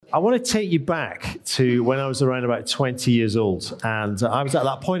I want to take you back to when I was around about 20 years old. And I was at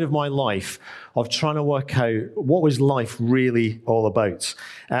that point of my life of trying to work out what was life really all about.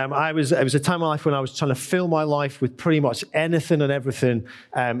 It was a time in my life when I was trying to fill my life with pretty much anything and everything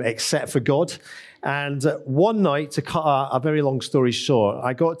except for God. And one night, to cut a very long story short,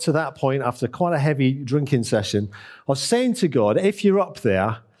 I got to that point after quite a heavy drinking session of saying to God, if you're up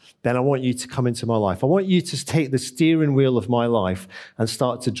there, then I want you to come into my life. I want you to take the steering wheel of my life and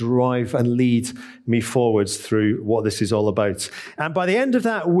start to drive and lead me forwards through what this is all about. And by the end of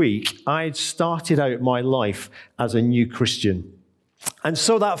that week, I'd started out my life as a new Christian. And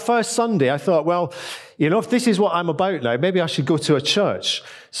so that first Sunday, I thought, well, if this is what I'm about now, maybe I should go to a church.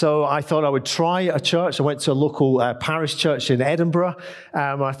 So I thought I would try a church. I went to a local parish church in Edinburgh.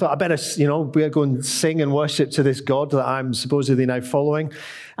 I thought I better, go and sing and worship to this God that I'm supposedly now following.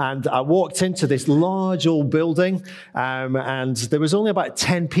 And I walked into this large old building, and there was only about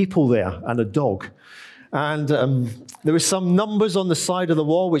 10 people there and a dog. And there were some numbers on the side of the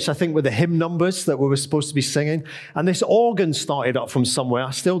wall, which I think were the hymn numbers that we were supposed to be singing. And this organ started up from somewhere.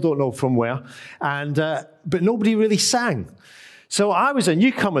 I still don't know from where. But nobody really sang. So I was a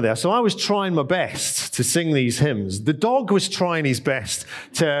newcomer there, so I was trying my best to sing these hymns. The dog was trying his best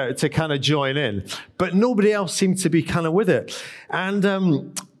to kind of join in, but nobody else seemed to be kind of with it.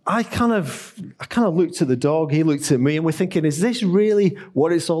 And I kind of looked at the dog, he looked at me, and we're thinking, is this really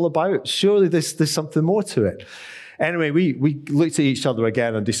what it's all about? Surely there's something more to it. Anyway, we looked at each other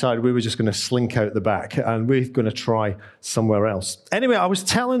again and decided we were just going to slink out the back and we're going to try somewhere else. Anyway, I was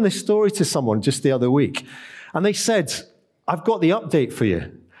telling this story to someone just the other week, and they said, I've got the update for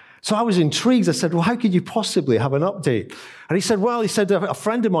you. So I was intrigued. I said, well, how could you possibly have an update? And he said, a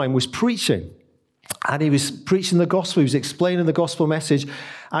friend of mine was preaching. And he was preaching the gospel, he was explaining the gospel message,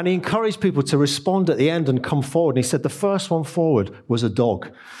 and he encouraged people to respond at the end and come forward. And he said the first one forward was a dog.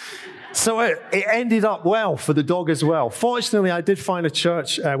 So it ended up well for the dog as well. Fortunately, I did find a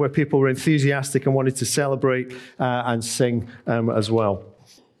church where people were enthusiastic and wanted to celebrate and sing as well.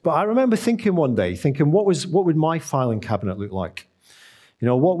 But I remember thinking one day, what would my filing cabinet look like?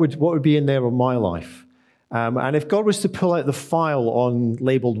 What would be in there of my life? And if God was to pull out the file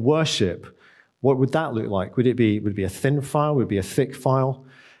labeled worship, what would that look like? Would it be a thin file? Would it be a thick file?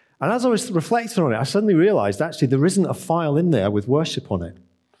 And as I was reflecting on it, I suddenly realized actually there isn't a file in there with worship on it.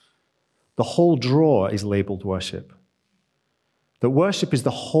 The whole drawer is labeled worship. That worship is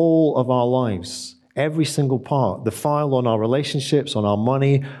the whole of our lives, every single part. The file on our relationships, on our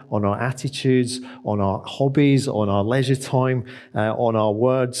money, on our attitudes, on our hobbies, on our leisure time, on our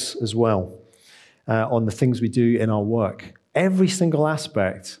words as well, on the things we do in our work. Every single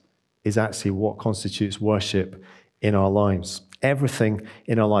aspect is actually what constitutes worship in our lives. Everything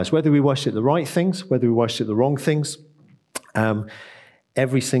in our lives. Whether we worship the right things, whether we worship the wrong things,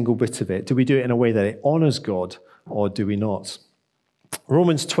 every single bit of it. Do we do it in a way that it honors God, or do we not?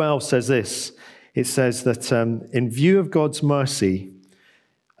 Romans 12 says this. It says that in view of God's mercy,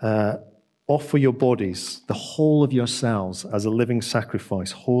 offer your bodies, the whole of yourselves, as a living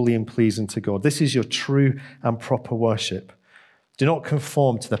sacrifice, holy and pleasing to God. This is your true and proper worship. Do not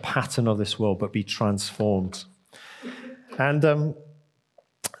conform to the pattern of this world, but be transformed. And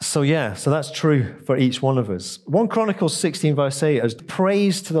so that's true for each one of us. 1 Chronicles 16 verse 8 is,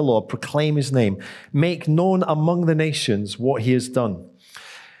 praise to the Lord, proclaim his name, make known among the nations what he has done.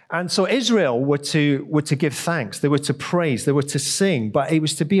 And so Israel were to give thanks, they were to praise, they were to sing, but it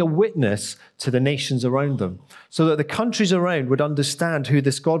was to be a witness to the nations around them, so that the countries around would understand who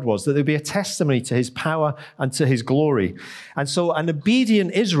this God was, that there would be a testimony to his power and to his glory. And so an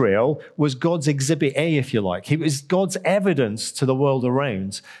obedient Israel was God's exhibit A, if you like. It was God's evidence to the world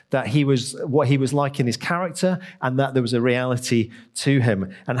around that he was what he was like in his character, and that there was a reality to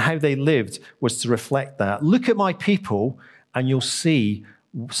him. And how they lived was to reflect that. Look at my people, and you'll see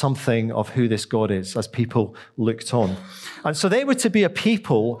something of who this God is as people looked on. And so they were to be a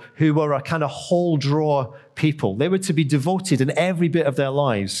people who were a kind of whole drawer people. They were to be devoted in every bit of their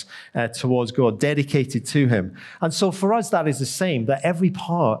lives towards God, dedicated to him. And so for us, that is the same, that every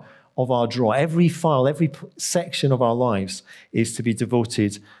part of our drawer, every file, every section of our lives is to be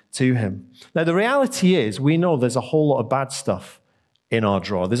devoted to him. Now, the reality is we know there's a whole lot of bad stuff in our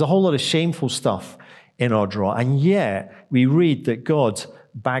drawer. There's a whole lot of shameful stuff in our drawer. And yet we read that God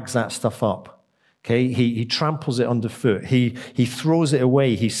bags that stuff up. Okay, he tramples it underfoot. He throws it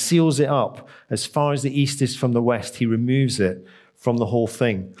away. He seals it up as far as the east is from the west. He removes it from the whole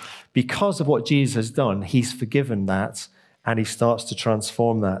thing. Because of what Jesus has done, he's forgiven that, and he starts to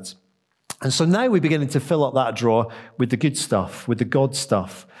transform that. And so now we're beginning to fill up that drawer with the good stuff, with the God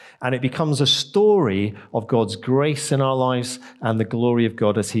stuff. And it becomes a story of God's grace in our lives and the glory of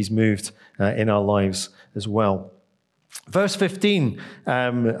God as he's moved in our lives as well. Verse 15,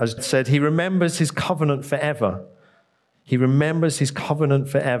 as I said, he remembers his covenant forever. He remembers his covenant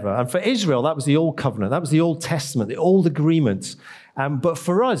forever. And for Israel, that was the old covenant. That was the Old Testament, the old agreement. But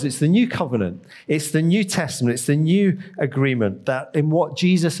for us, it's the new covenant. It's the New Testament. It's the new agreement that in what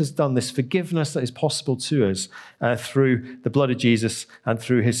Jesus has done, this forgiveness that is possible to us through the blood of Jesus and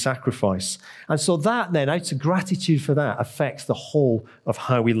through his sacrifice. And so that then, out of gratitude for that, affects the whole of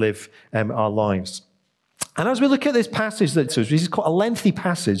how we live our lives. And as we look at this passage, this is quite a lengthy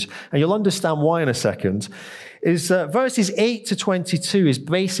passage, and you'll understand why in a second, is verses 8 to 22 is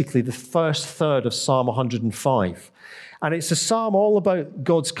basically the first third of Psalm 105. And it's a psalm all about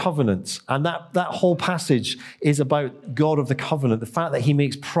God's covenant. And that whole passage is about God of the covenant, the fact that he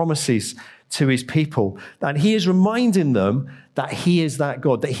makes promises to his people. And he is reminding them that he is that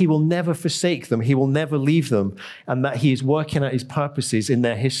God, that he will never forsake them, he will never leave them, and that he is working out his purposes in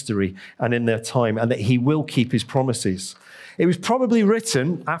their history and in their time, and that he will keep his promises. It was probably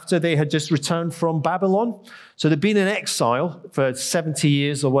written after they had just returned from Babylon. So they'd been in exile for 70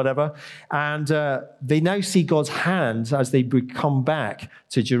 years or whatever, and they now see God's hand as they come back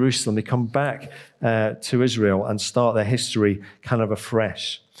to Jerusalem. They come back to Israel and start their history kind of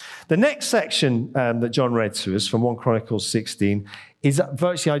afresh. The next section that John read to us from 1 Chronicles 16 is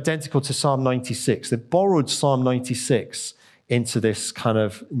virtually identical to Psalm 96. They've borrowed Psalm 96 into this kind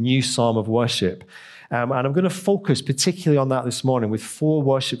of new psalm of worship. And I'm going to focus particularly on that this morning with 4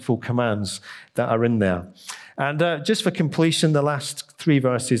 worshipful commands that are in there. And just for completion, the last 3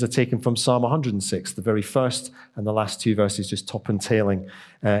 verses are taken from Psalm 106, the very first and the last 2 verses just top and tailing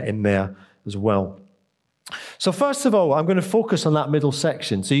in there as well. So first of all, I'm going to focus on that middle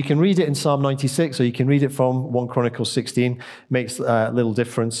section. So you can read it in Psalm 96, or you can read it from 1 Chronicles 16. Makes a little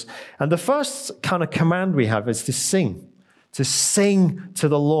difference. And the first kind of command we have is to sing to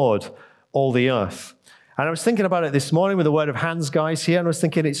the Lord, all the earth. And I was thinking about it this morning with the word of hands guys here, and I was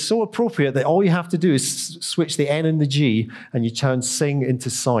thinking it's so appropriate that all you have to do is switch the N and the G, and you turn sing into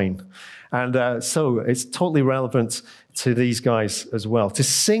sign. And so it's totally relevant to these guys as well. To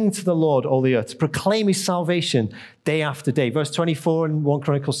sing to the Lord, all the earth, to proclaim his salvation day after day. Verse 24 in 1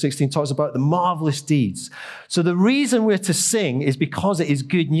 Chronicles 16 talks about the marvelous deeds. So the reason we're to sing is because it is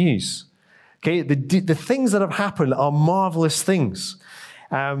good news. Okay, the things that have happened are marvelous things.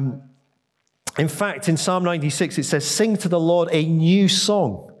 In fact, in Psalm 96, it says, sing to the Lord a new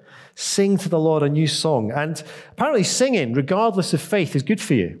song. Sing to the Lord a new song. And apparently singing, regardless of faith, is good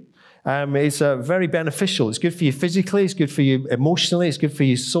for you. It's very beneficial. It's good for you physically. It's good for you emotionally. It's good for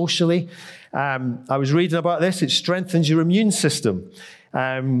you socially. I was reading about this. It strengthens your immune system.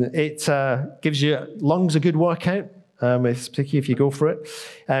 It gives your lungs a good workout, particularly if you go for it.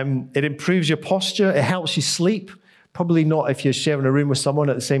 It improves your posture. It helps you sleep. Probably not if you're sharing a room with someone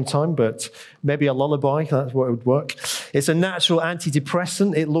at the same time, but maybe a lullaby, that's what would work. It's a natural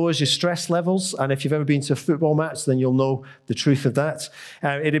antidepressant. It lowers your stress levels. And if you've ever been to a football match, then you'll know the truth of that.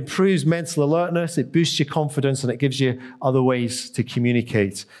 It improves mental alertness. It boosts your confidence, and it gives you other ways to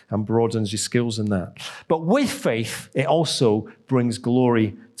communicate and broadens your skills in that. But with faith, it also brings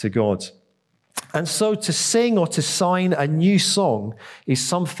glory to God. And so to sing or to sign a new song is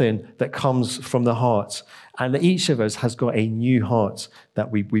something that comes from the heart. And each of us has got a new heart that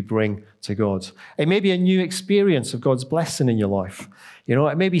we bring to God. It may be a new experience of God's blessing in your life. You know,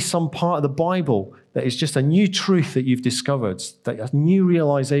 it may be some part of the Bible that is just a new truth that you've discovered, that a new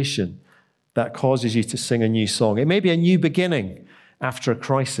realization that causes you to sing a new song. It may be a new beginning after a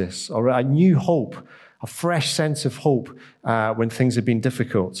crisis, or a new hope, a fresh sense of hope when things have been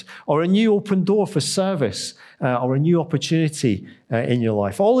difficult, or a new open door for service, or a new opportunity in your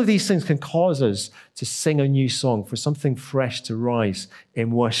life. All of these things can cause us to sing a new song, for something fresh to rise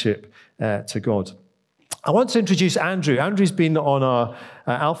in worship to God. I want to introduce Andrew. Andrew's been on our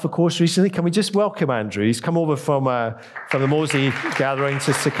Alpha course recently. Can we just welcome Andrew? He's come over from the Moseley gathering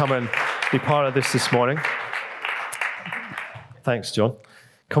just to come and be part of this morning. Thanks, John.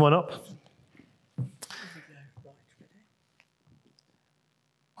 Come on up.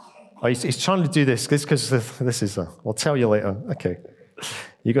 Oh, he's trying to do this because this is, I'll tell you later. Okay.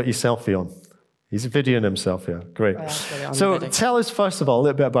 You got your selfie on. He's videoing himself here. Great. So tell us, first of all, a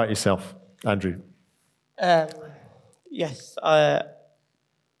little bit about yourself, Andrew. Yes. Well,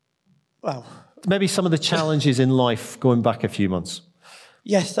 maybe some of the challenges in life going back a few months.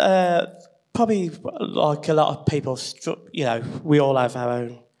 Yes. Probably like a lot of people, we all have our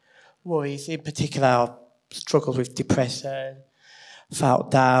own worries. In particular, our struggles with depression,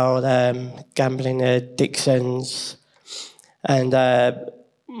 felt down, gambling addictions, and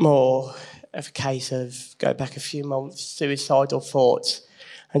more of a case of go back a few months, suicidal thoughts,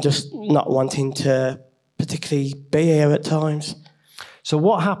 and just not wanting to particularly be here at times. So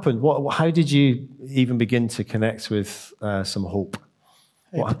what happened? How did you even begin to connect with some hope?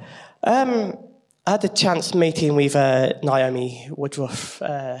 I had a chance meeting with Naomi Woodruff.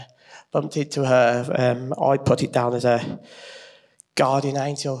 Bumped into her. I put it down as a guardian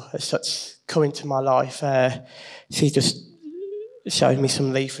angel as such coming to my life. She just showed me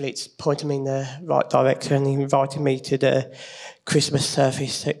some leaflets, pointed me in the right direction, and invited me to the Christmas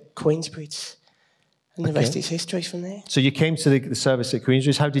service at Queensbridge. And the rest is history from there. So you came to the service at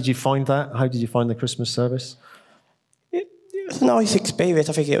Queensbridge. How did you find that? How did you find the Christmas service? It was a nice experience.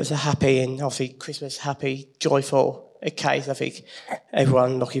 I think it was a happy and obviously Christmas happy, joyful occasion. I think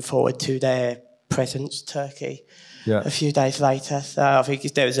everyone looking forward to their presents, turkey, a few days later. So I think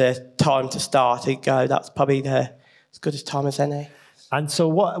if there was a time to start and go, that's probably as good a time as any. And so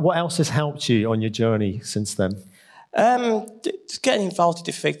what else has helped you on your journey since then? Just getting involved in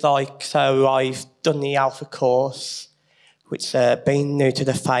different things so I've done the Alpha course, which being new to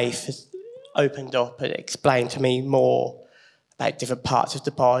the faith has opened up and explained to me more about different parts of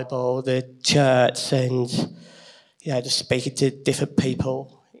the Bible, the church, and just speaking to different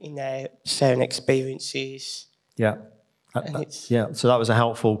people in their sharing experiences. Yeah. So that was a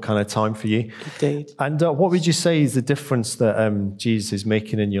helpful kind of time for you. Indeed. And what would you say is the difference that Jesus is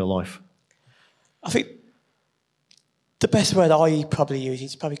making in your life? I think the best word I probably use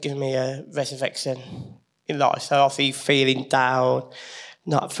is probably giving me a resurrection in life. So obviously feeling down,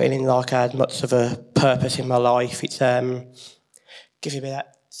 not feeling like I had much of a purpose in my life. It's giving me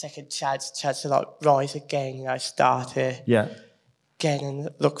that second chance to like rise again, start again and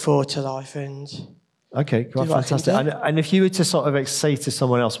look forward to life and... Okay, great, fantastic. And if you were to sort of say to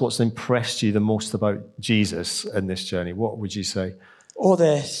someone else what's impressed you the most about Jesus in this journey, what would you say? All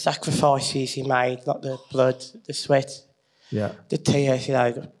the sacrifices he made, like the blood, the sweat, the tears,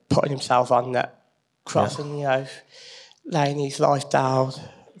 putting himself on that cross and, laying his life down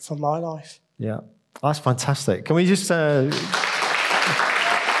for my life. Yeah, that's fantastic. Can we just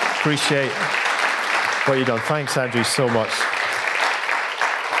appreciate what you've done? Thanks, Andrew, so much.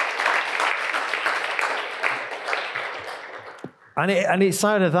 And it's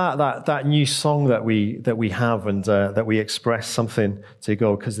out of that new song that we have and that we express something to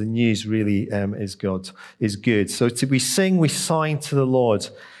God, because the news really is good. So we sing, we sign to the Lord,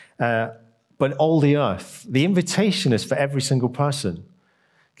 but all the earth. The invitation is for every single person.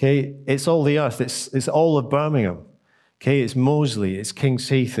 Okay, it's all the earth. It's all of Birmingham. Okay, it's Moseley, it's King's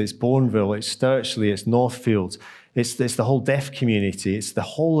Heath, it's Bourneville, it's Sturchley, it's Northfield. It's the whole deaf community. It's the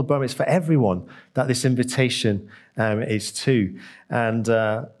whole of Birmingham. It's for everyone that this invitation is to. And,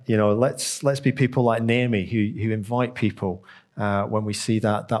 let's be people like Naomi who invite people when we see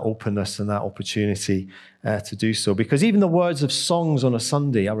that openness and that opportunity to do so. Because even the words of songs on a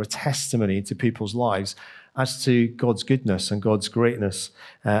Sunday are a testimony to people's lives as to God's goodness and God's greatness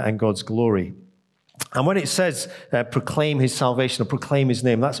and God's glory. And when it says proclaim his salvation or proclaim his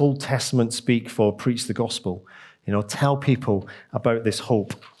name, that's Old Testament speak for preach the gospel. Tell people about this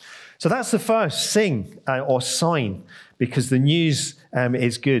hope. So that's the first, sing or sign, because the news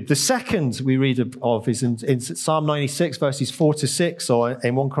is good. The second we read of is in Psalm 96, verses 4-6, or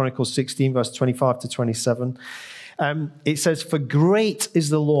in 1 Chronicles 16, verse 25-27. It says, "For great is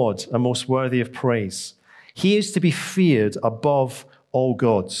the Lord and most worthy of praise. He is to be feared above all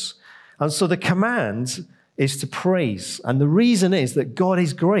gods." And so the command is to praise. And the reason is that God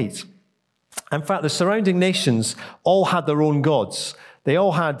is great. In fact, the surrounding nations all had their own gods. They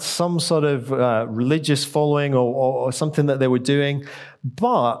all had some sort of religious following or something that they were doing,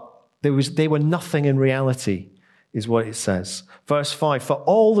 but they were nothing in reality, is what it says. Verse 5, "For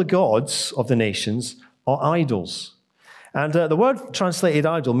all the gods of the nations are idols." And the word translated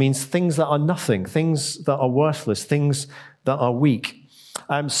idol means things that are nothing, things that are worthless, things that are weak.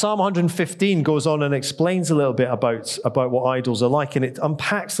 Psalm 115 goes on and explains a little bit about what idols are like, and it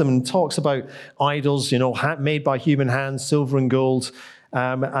unpacks them and talks about idols, made by human hands, silver and gold.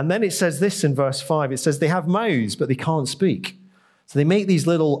 And then it says this in verse 5. It says they have mouths, but they can't speak. So they make these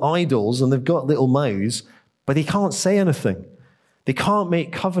little idols, and they've got little mouths, but they can't say anything. They can't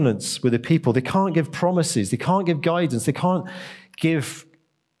make covenants with the people. They can't give promises. They can't give guidance. They can't give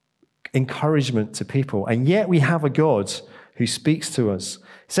encouragement to people. And yet we have a God who speaks to us.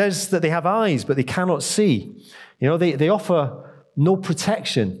 It says that they have eyes, but they cannot see. They offer no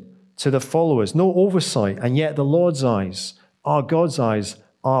protection to the followers, no oversight, and yet the Lord's eyes, our God's eyes,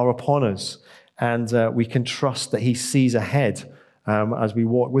 are upon us. And we can trust that he sees ahead as we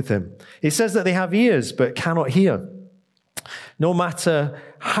walk with him. It says that they have ears but cannot hear. No matter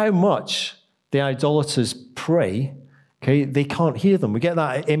how much the idolaters pray, okay, they can't hear them. We get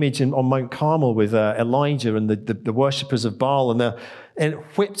that image on Mount Carmel with Elijah and the worshippers of Baal, and they're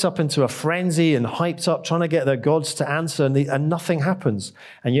whipped up into a frenzy and hyped up, trying to get their gods to answer, and nothing happens.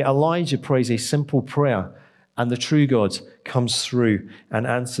 And yet Elijah prays a simple prayer, and the true God comes through and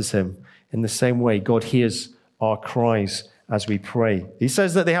answers him. In the same way, God hears our cries as we pray. He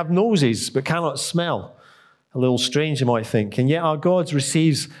says that they have noses but cannot smell. A little strange, you might think. And yet our God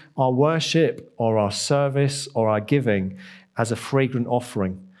receives our worship or our service or our giving as a fragrant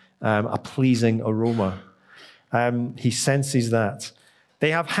offering, a pleasing aroma. He senses that.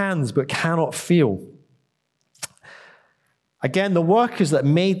 They have hands but cannot feel. Again, the workers that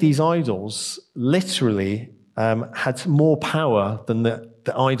made these idols literally had more power than the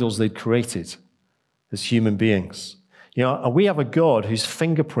idols they'd created as human beings. You know, we have a God whose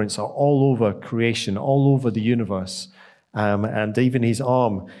fingerprints are all over creation, all over the universe, and even his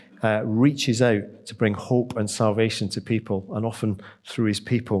arm reaches out to bring hope and salvation to people, and often through his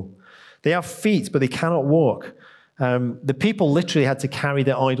people. They have feet, but they cannot walk. The people literally had to carry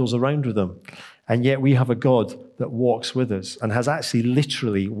their idols around with them, and yet we have a God that walks with us and has actually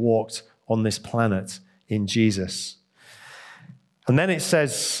literally walked on this planet in Jesus. And then it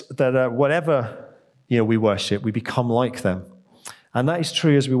says that whatever we worship, we become like them. And that is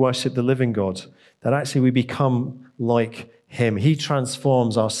true as we worship the living God, that actually we become like him. He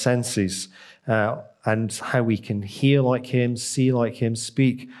transforms our senses and how we can hear like him, see like him,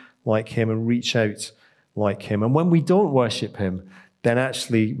 speak like him, and reach out like him. And when we don't worship him, then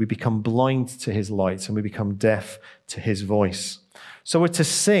actually we become blind to his light and we become deaf to his voice. So we're to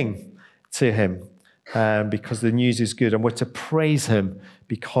sing to him because the news is good, and we're to praise him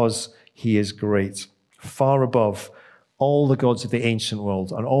because he is great, far above all the gods of the ancient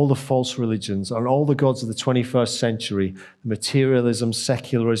world and all the false religions and all the gods of the 21st century, materialism,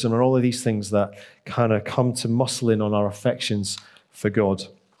 secularism, and all of these things that kind of come to muscle in on our affections for God.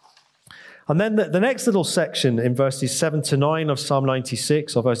 And then the next little section in verses 7 to 9 of Psalm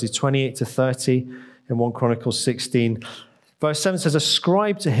 96, or verses 28 to 30 in 1 Chronicles 16, verse 7 says,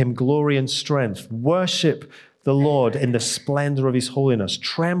 "Ascribe to him glory and strength. Worship the Lord in the splendor of his holiness.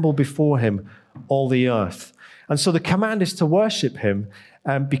 Tremble before him, all the earth." And so the command is to worship him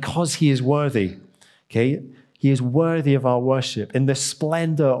because he is worthy. Okay? He is worthy of our worship in the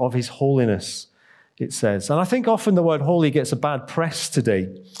splendor of his holiness, it says. And I think often the word holy gets a bad press today.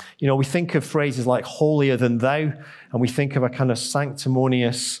 You know, we think of phrases like holier than thou, and we think of a kind of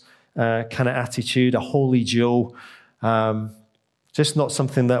sanctimonious kind of attitude, a holy Joe. Just not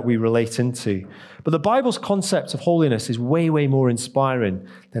something that we relate into. But the Bible's concept of holiness is way, way more inspiring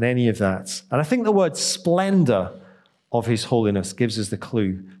than any of that. And I think the word splendor of his holiness gives us the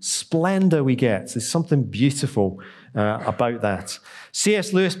clue. Splendor we get. There's something beautiful about that.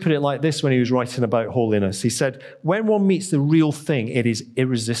 C.S. Lewis put it like this when he was writing about holiness. He said, when one meets the real thing, it is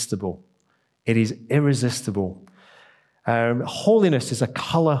irresistible. It is irresistible. Holiness is a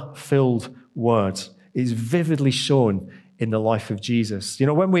color-filled word. It is vividly shown in the life of Jesus. You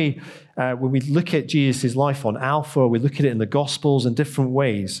know, when we look at Jesus' life on Alpha, we look at it in the Gospels in different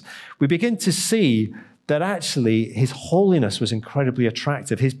ways, we begin to see that actually his holiness was incredibly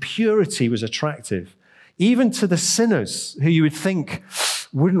attractive. His purity was attractive, even to the sinners who you would think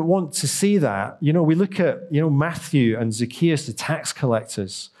wouldn't want to see that. You know, we look at, Matthew and Zacchaeus, the tax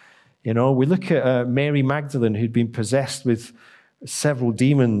collectors. You know, we look at Mary Magdalene, who'd been possessed with several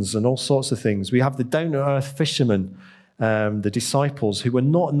demons and all sorts of things. We have the down-to-earth fishermen, the disciples who were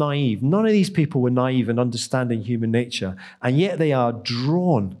not naive. None of these people were naive in understanding human nature, and yet they are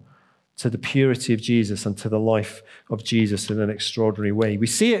drawn to the purity of Jesus and to the life of Jesus in an extraordinary way. We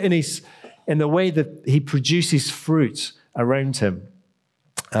see it in the way that he produces fruit around him.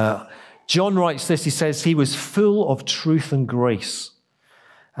 John writes this, he says, he was full of truth and grace.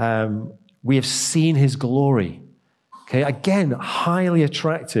 We have seen his glory. Okay, again, highly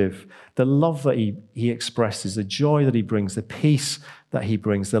attractive. The love that he expresses, the joy that he brings, the peace that he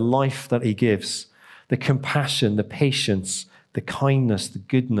brings, the life that he gives, the compassion, the patience, the kindness, the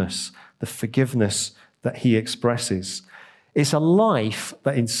goodness, the forgiveness that he expresses. It's a life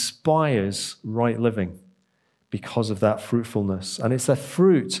that inspires right living because of that fruitfulness. And it's a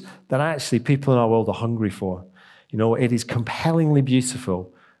fruit that actually people in our world are hungry for. You know, it is compellingly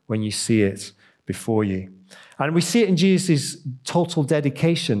beautiful when you see it before you. And we see it in Jesus' total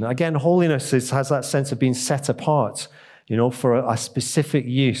dedication. Again, holiness has that sense of being set apart, for a specific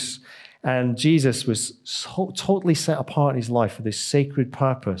use. And Jesus was totally set apart in his life for this sacred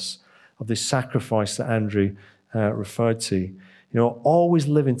purpose of this sacrifice that Andrew referred to. always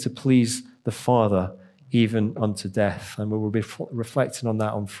living to please the Father, even unto death. And we will be reflecting on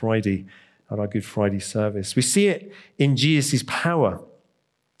that on Friday at our Good Friday service. We see it in Jesus' power.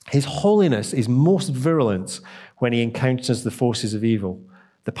 His holiness is most virulent when he encounters the forces of evil,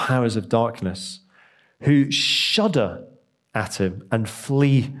 the powers of darkness, who shudder at him and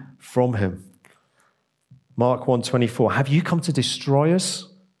flee from him. Mark 1:24, have you come to destroy us?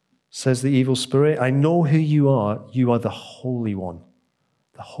 Says the evil spirit. I know who you are. You are the Holy One.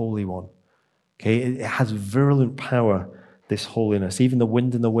 The Holy One. Okay, it has virulent power, this holiness. Even the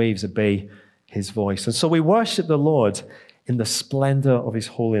wind and the waves obey his voice. And so we worship the Lord in the splendor of his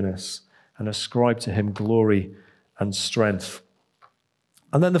holiness and ascribe to him glory and strength.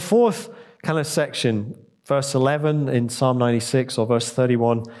 And then the fourth kind of section, verse 11 in Psalm 96 or verse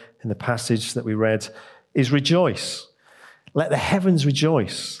 31 in the passage that we read, is rejoice. Let the heavens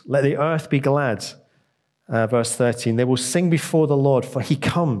rejoice. Let the earth be glad. Verse 13, they will sing before the Lord, for he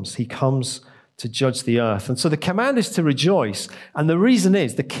comes to judge the earth. And so the command is to rejoice. And the reason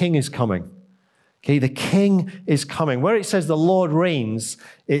is the king is coming. Okay, the king is coming. Where it says the Lord reigns,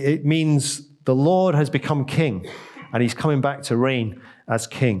 it means the Lord has become king and he's coming back to reign as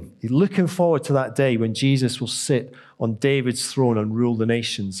king. He's looking forward to that day when Jesus will sit on David's throne and rule the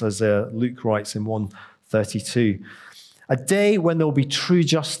nations, as Luke writes in 1:32. A day when there will be true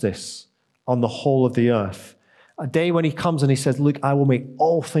justice on the whole of the earth. A day when he comes and he says, look, I will make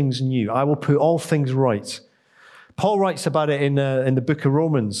all things new. I will put all things right. Paul writes about it in the book of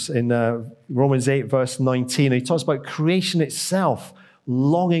Romans, in Romans 8, verse 19. He talks about creation itself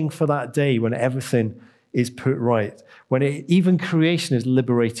longing for that day when everything is put right, when even creation is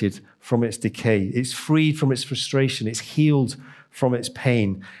liberated from its decay. It's freed from its frustration. It's healed from its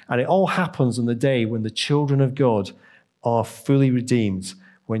pain. And it all happens on the day when the children of God are fully redeemed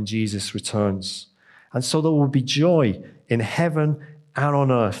when Jesus returns. And so there will be joy in heaven and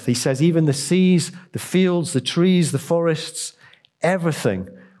on earth. He says even the seas, the fields, the trees, the forests, everything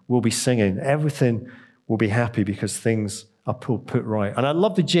will be singing. Everything will be happy because things are put right. And I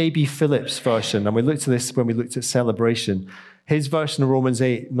love the J.B. Phillips version, and we looked at this when we looked at celebration. His version of Romans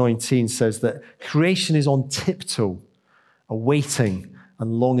 8:19 says that creation is on tiptoe, awaiting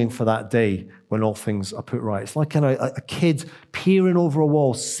and longing for that day when all things are put right. It's like a kid peering over a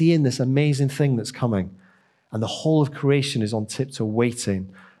wall, seeing this amazing thing that's coming. And the whole of creation is on tiptoe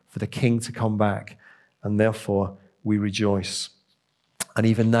waiting for the king to come back. And therefore, we rejoice. And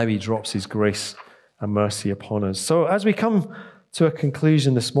even now, he drops his grace and mercy upon us. So as we come to a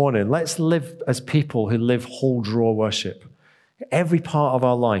conclusion this morning, let's live as people who live whole draw worship. Every part of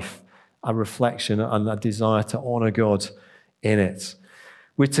our life, a reflection and a desire to honor God in it.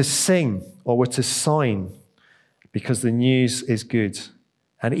 We're to sing or we're to sign because the news is good.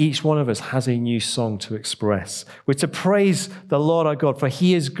 And each one of us has a new song to express. We're to praise the Lord our God, for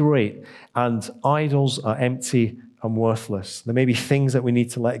he is great, and idols are empty and worthless. There may be things that we need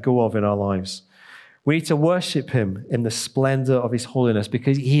to let go of in our lives. We need to worship him in the splendor of his holiness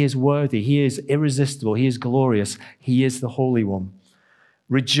because he is worthy, he is irresistible, he is glorious, he is the Holy One.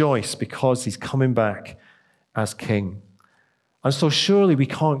 Rejoice because he's coming back as king. And so surely we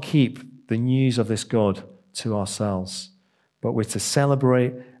can't keep the news of this God to ourselves. But we're to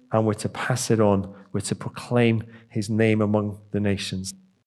celebrate and we're to pass it on. We're to proclaim his name among the nations.